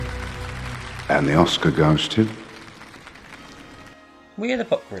And the Oscar goes to... We are the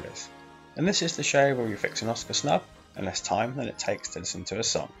Pop Gorillas, and this is the show where we fix an Oscar snub in less time than it takes to listen to a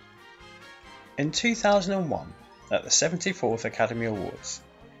song. In 2001, at the 74th Academy Awards,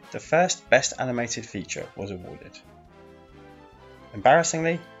 the first Best Animated Feature was awarded.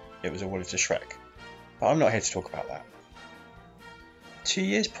 Embarrassingly, it was awarded to Shrek, but I'm not here to talk about that. 2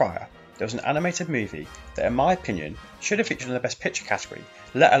 years prior, there was an animated movie that in my opinion should have featured in the Best Picture category,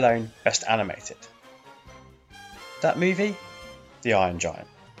 let alone Best Animated. That movie? The Iron Giant.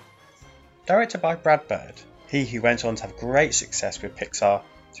 Directed by Brad Bird, he who went on to have great success with Pixar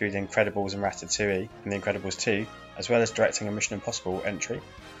through The Incredibles and Ratatouille and The Incredibles 2, as well as directing a Mission Impossible entry.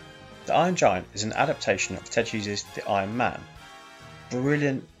 The Iron Giant is an adaptation of Ted Hughes' The Iron Man.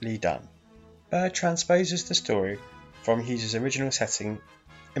 Brilliantly done. Bird transposes the story from Hughes' original setting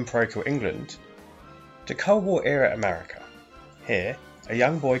in parochial England to Cold War era America. Here, a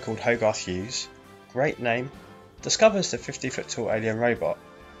young boy called Hogarth Hughes, great name, discovers the 50-foot tall alien robot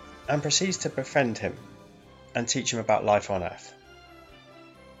and proceeds to befriend him and teach him about life on Earth.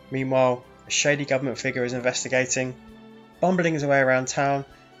 Meanwhile, a shady government figure is investigating, bumbling his way around town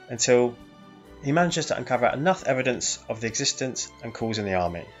until he manages to uncover enough evidence of the existence and calls in the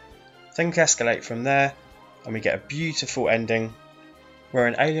army. Things escalate from there and we get a beautiful ending where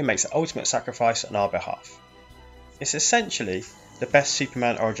an alien makes the ultimate sacrifice on our behalf. It's essentially the best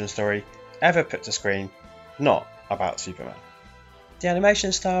Superman origin story ever put to screen, not about Superman. The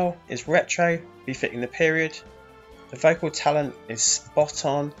animation style is retro, befitting the period. The vocal talent is spot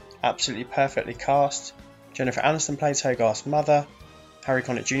on, absolutely perfectly cast. Jennifer Aniston plays Hogarth's mother. Harry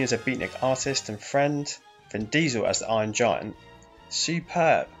Connick Jr. is a beatnik artist and friend. Vin Diesel as the Iron Giant.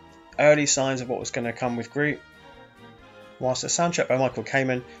 Superb. Early signs of what was going to come with Groot. Whilst the soundtrack by Michael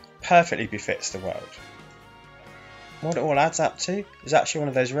Kamen perfectly befits the world. What it all adds up to is actually one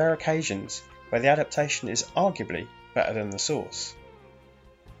of those rare occasions where the adaptation is arguably better than the source.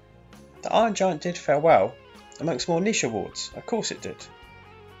 The Iron Giant did fare well amongst more niche awards, of course it did.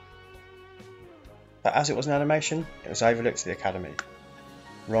 But as it was an animation, it was overlooked to the Academy.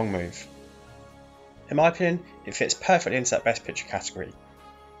 Wrong move. In my opinion, it fits perfectly into that Best Picture category.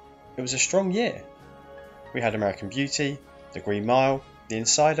 It was a strong year. We had American Beauty, The Green Mile, The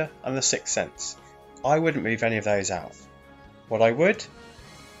Insider and The Sixth Sense. I wouldn't move any of those out. What I would?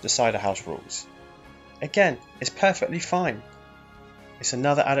 The Cider House Rules. Again, it's perfectly fine. It's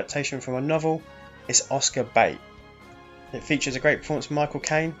another adaptation from a novel. It's Oscar bait. It features a great performance from Michael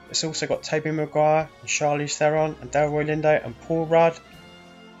Caine. It's also got Tobey Maguire and Charlize Theron and Delroy Lindo and Paul Rudd.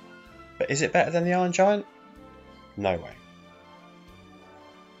 But is it better than The Iron Giant? No way.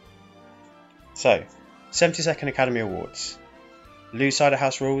 So, 72nd Academy Awards. Lose Cider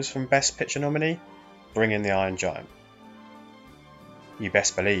House Rules from Best Picture nominee. Bring in The Iron Giant. You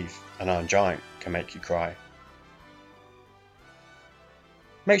best believe an Iron Giant can make you cry.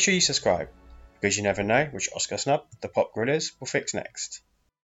 Make sure you subscribe, because you never know which Oscar snub the Pop Gorillas will fix next.